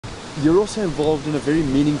You're also involved in a very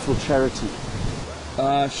meaningful charity.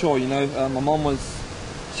 Sure, my mom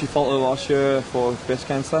she fell ill last year for breast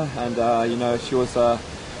cancer, and she was an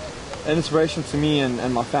inspiration to me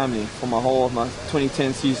and my family for my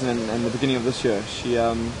 2010 season and the beginning of this year.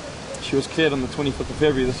 She was cleared on the 25th of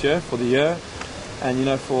February this year for the year,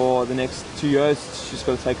 and for the next 2 years she's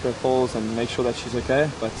got to take her pills and make sure that she's okay.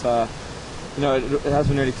 But it has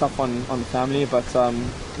been really tough on the family, but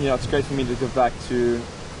it's great for me to give back to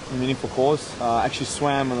a meaningful cause. I actually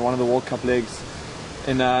swam on one of the World Cup legs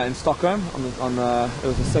in Stockholm it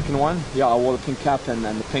was the second one. Yeah, I wore the pink cap and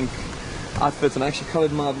the pink outfits, and I actually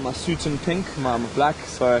coloured my suit in pink, my black.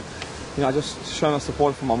 So just showing my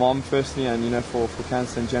support for my mom firstly, and for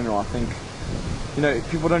cancer in general. I think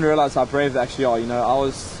people don't realise how brave they actually are. I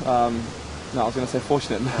was going to say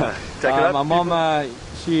fortunate. My mom,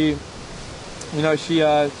 she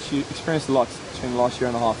experienced a lot during the last year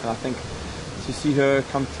and a half, and I think to see her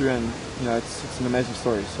come through, and it's an amazing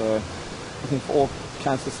story. So I think for all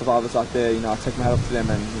cancer survivors out there, I take my hat off to them,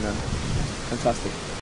 and fantastic.